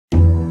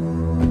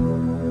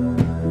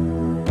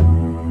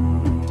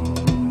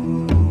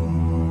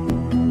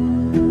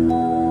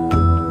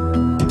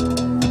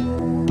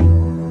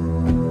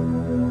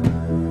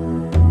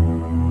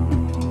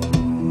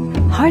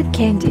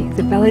Candy,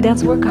 the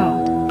Bellydance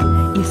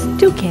workout, is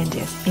two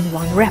candies in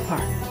one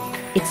wrapper.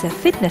 It's a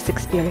fitness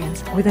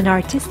experience with an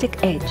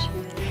artistic edge,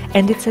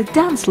 and it's a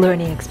dance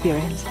learning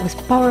experience with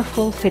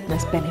powerful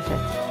fitness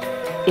benefits.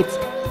 It's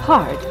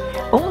hard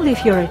only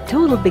if you're a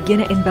total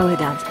beginner in belly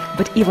dance,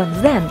 but even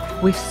then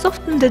we've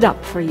softened it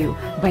up for you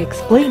by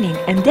explaining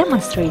and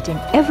demonstrating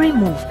every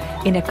move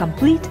in a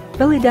complete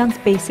belly dance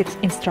basics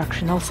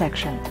instructional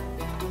section.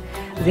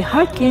 The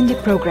Hard Candy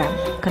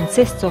program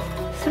consists of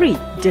 3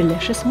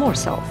 delicious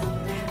morsels: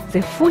 the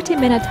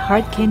 40-minute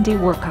Hard Candy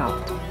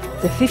workout,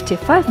 the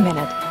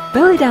 55-minute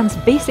belly dance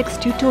basics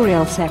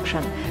tutorial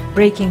section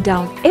breaking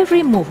down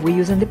every move we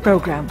use in the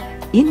program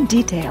in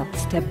detail,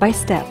 step by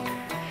step,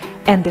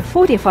 and the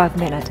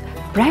 45-minute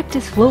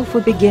practice flow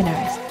for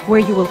beginners, where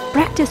you will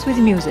practice with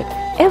music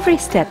every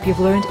step you've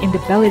learned in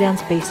the belly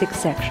dance basics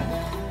section.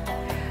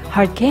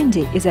 Hard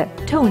Candy is a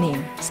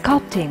toning,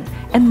 sculpting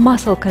and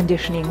muscle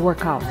conditioning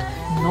workout,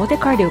 not a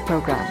cardio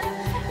program.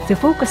 The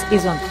focus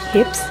is on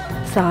hips,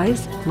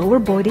 thighs, lower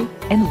body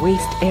and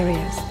waist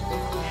areas.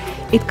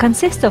 It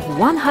consists of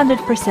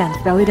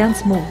 100% belly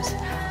dance moves,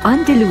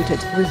 undiluted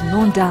with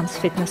non-dance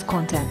fitness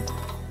content.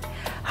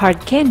 Hard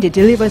Candy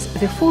delivers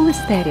the full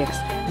aesthetics,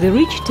 the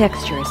rich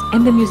textures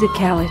and the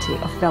musicality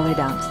of belly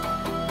dance.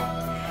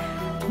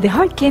 The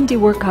Hard Candy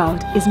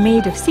workout is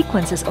made of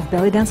sequences of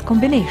belly dance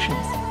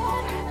combinations.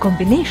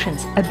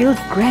 Combinations are built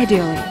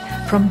gradually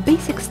from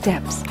basic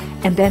steps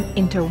and then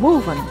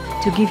interwoven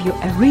to give you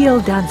a real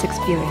dance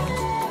experience.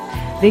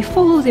 They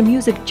follow the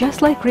music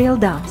just like real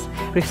dance,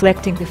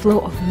 reflecting the flow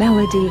of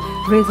melody,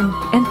 rhythm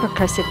and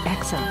percussive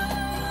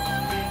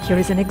accents. Here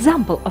is an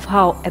example of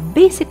how a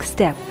basic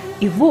step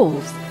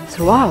evolves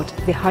throughout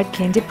the Hard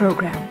Candy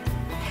program.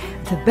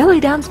 The belly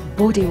dance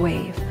body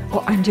wave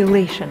or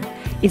undulation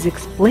is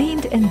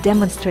explained and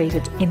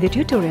demonstrated in the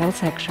tutorial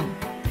section.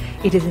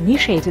 It is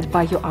initiated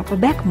by your upper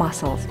back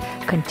muscles,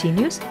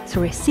 continues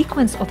through a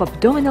sequence of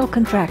abdominal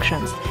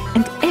contractions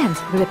and ends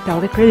with a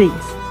pelvic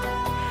release.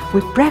 We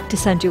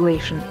practice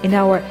undulation in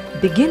our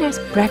Beginner's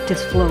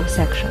Practice Flow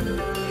section.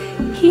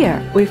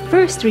 Here we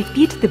first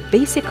repeat the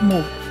basic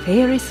move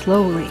very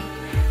slowly,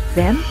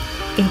 then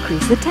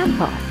increase the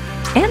tempo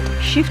and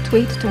shift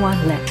weight to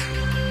one leg.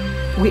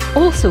 We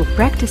also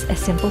practice a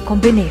simple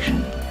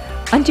combination: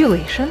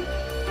 undulation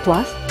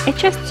plus a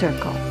chest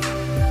circle.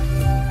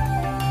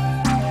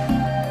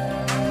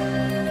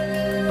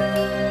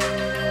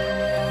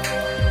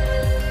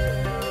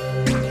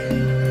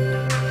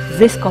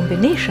 This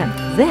combination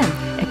then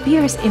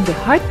appears in the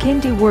Hard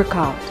Candy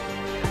workout: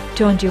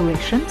 2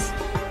 undulations,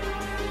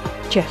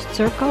 chest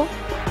circle,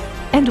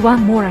 and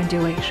 1 more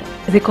undulation.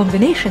 The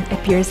combination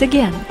appears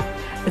again,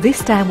 this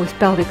time with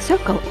pelvic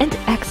circle and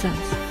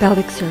accents: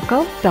 pelvic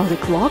circle,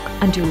 pelvic lock,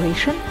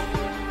 undulation,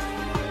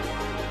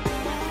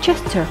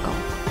 chest circle,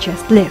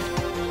 chest lift.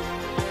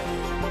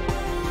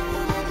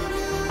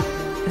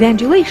 The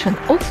undulation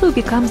also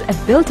becomes a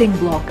building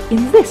block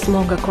in this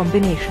longer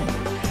combination: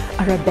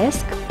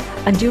 arabesque,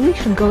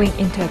 undulation going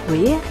into a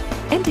plie,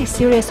 and a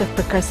series of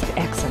percussive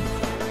accents.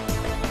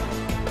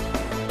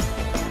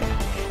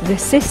 The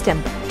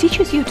system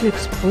teaches you to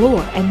explore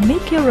and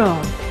make your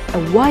own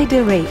a wide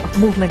array of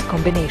movement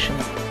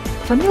combinations,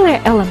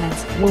 familiar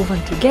elements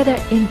woven together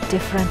in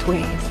different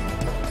ways.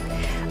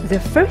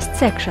 The first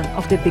section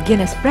of the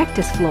Beginner's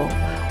Practice Flow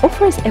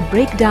offers a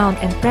breakdown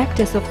and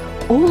practice of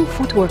all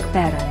footwork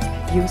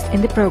patterns used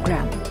in the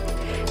program.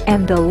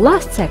 And the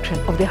last section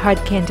of the Hard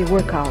Candy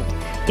workout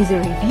is a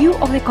review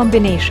of the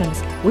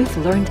combinations we've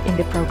learned in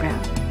the program.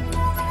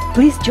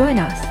 Please join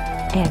us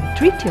and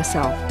treat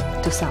yourself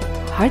to some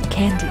Hard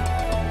Candy.